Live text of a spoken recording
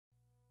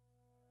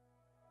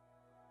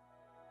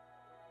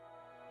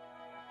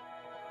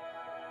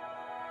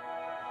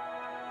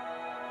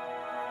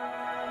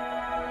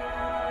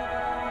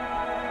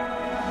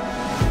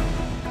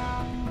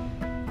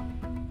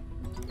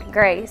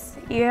Grace,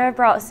 you have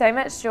brought so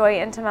much joy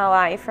into my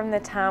life. From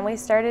the time we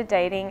started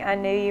dating, I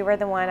knew you were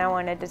the one I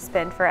wanted to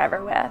spend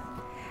forever with.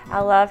 I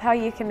love how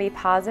you can be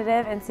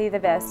positive and see the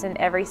best in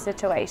every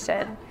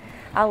situation.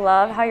 I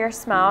love how your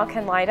smile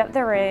can light up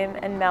the room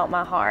and melt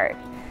my heart.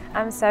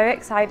 I'm so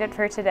excited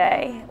for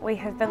today. We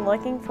have been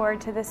looking forward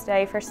to this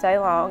day for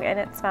so long, and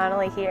it's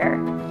finally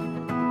here.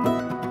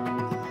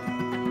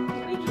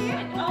 We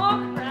can't all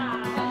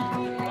cry.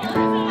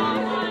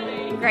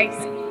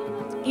 Grace,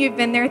 you've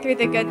been there through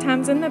the good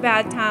times and the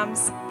bad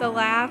times, the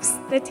laughs,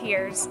 the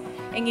tears,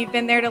 and you've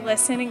been there to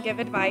listen and give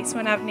advice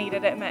when I've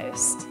needed it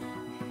most.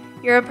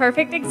 You're a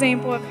perfect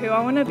example of who I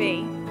want to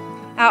be.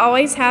 I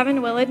always have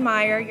and will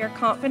admire your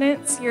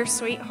confidence, your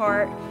sweet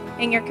heart,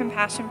 and your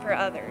compassion for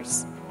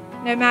others.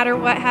 No matter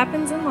what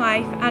happens in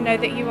life, I know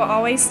that you will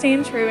always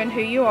stand true in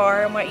who you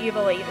are and what you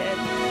believe in.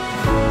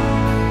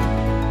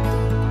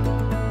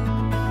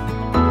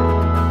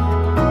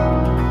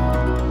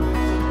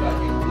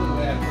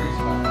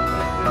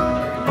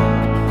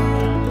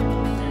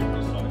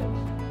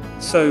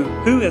 So,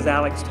 who is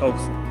Alex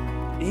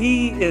Tolson?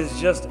 He is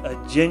just a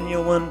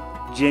genuine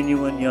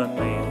young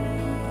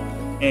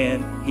man.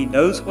 And he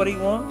knows what he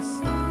wants,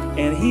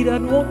 and he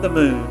doesn't want the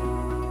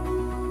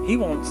moon. He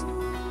wants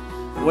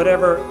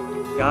whatever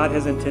God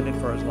has intended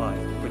for his life,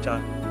 which I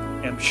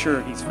am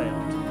sure he's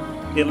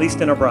found, at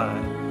least in a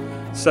bride.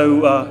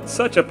 So,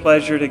 such a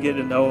pleasure to get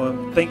to know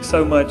him, think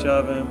so much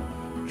of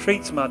him,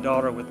 treats my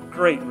daughter with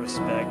great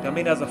respect. I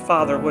mean, as a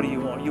father, what do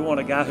you want? You want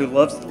a guy who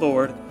loves the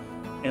Lord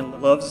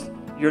and loves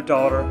your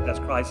daughter as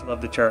Christ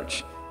loved the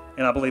church.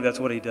 And I believe that's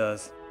what he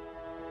does.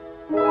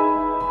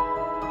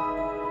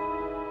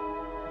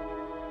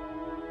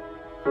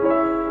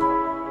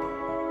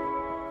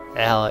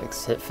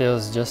 Alex, it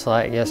feels just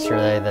like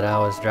yesterday that I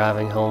was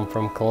driving home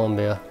from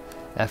Columbia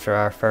after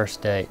our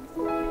first date.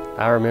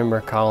 I remember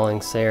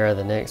calling Sarah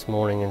the next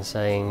morning and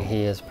saying,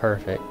 "He is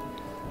perfect.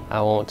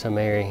 I want to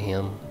marry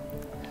him."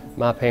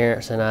 My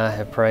parents and I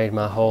have prayed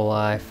my whole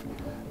life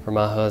for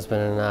my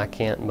husband, and I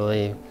can't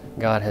believe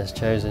God has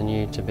chosen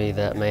you to be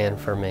that man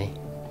for me.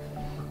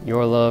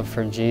 Your love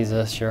for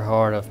Jesus, your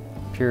heart of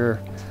pure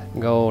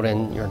gold,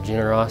 and your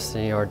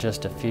generosity are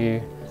just a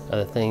few of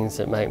the things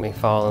that make me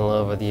fall in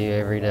love with you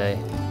every day.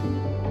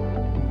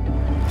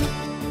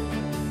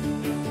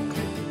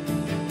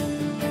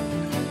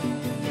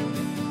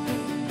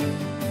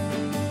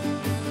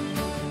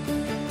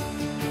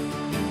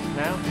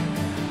 Now?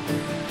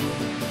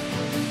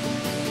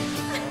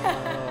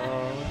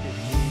 Oh,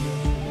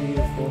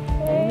 beautiful.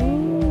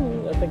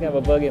 Ooh, I think I have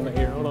a bug in my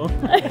ear. Hold on.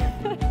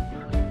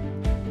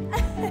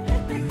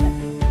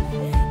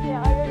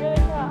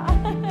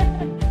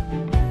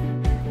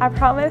 I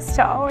promise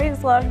to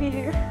always love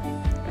you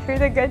through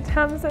the good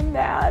times and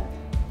bad.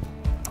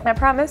 I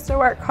promise to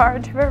work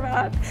hard to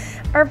provide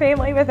our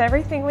family with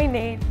everything we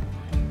need.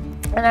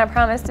 And I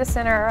promise to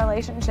center our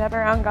relationship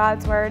around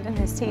God's word and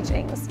his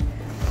teachings.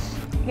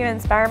 You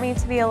inspire me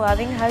to be a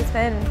loving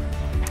husband,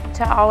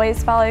 to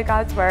always follow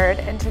God's word,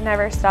 and to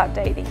never stop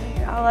dating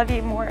you. I love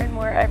you more and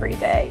more every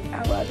day.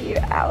 I love you,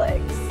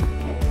 Alex.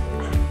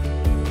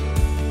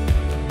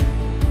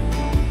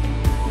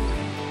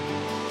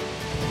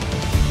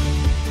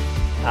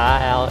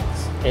 I, Alex,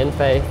 in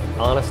faith,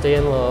 honesty,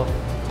 and love,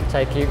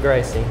 take you,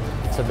 Gracie,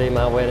 to be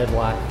my wedded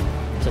wife,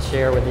 to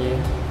share with you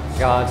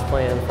God's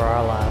plan for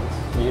our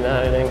lives,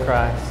 united in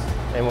Christ,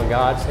 and with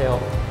God's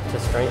help, to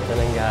strengthen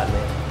and guide me.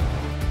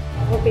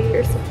 I will be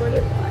your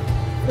supportive wife,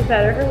 for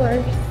better or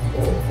worse,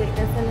 in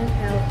sickness and in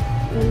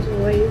health, in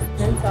joys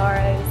and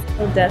sorrows,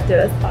 till death do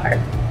us part.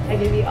 I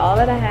give you all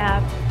that I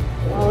have,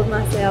 all of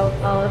myself,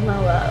 all of my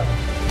love.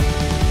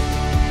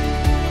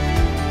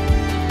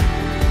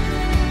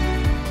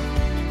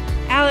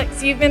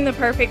 Alex, you've been the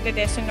perfect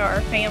addition to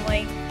our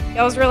family.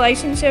 Y'all's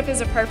relationship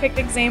is a perfect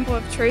example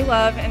of true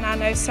love, and I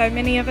know so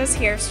many of us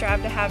here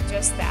strive to have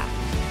just that.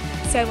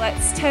 So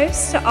let's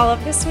toast to all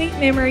of the sweet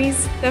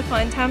memories, the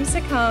fun times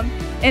to come,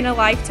 and a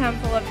lifetime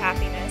full of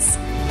happiness.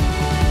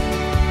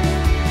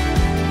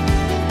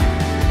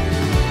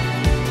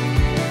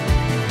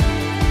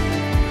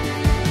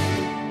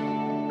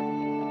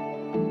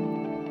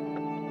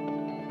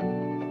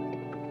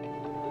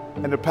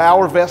 And the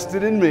power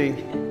vested in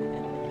me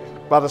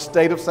by the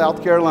state of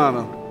South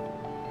Carolina,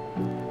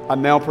 I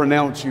now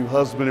pronounce you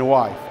husband and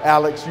wife.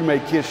 Alex, you may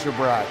kiss your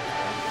bride.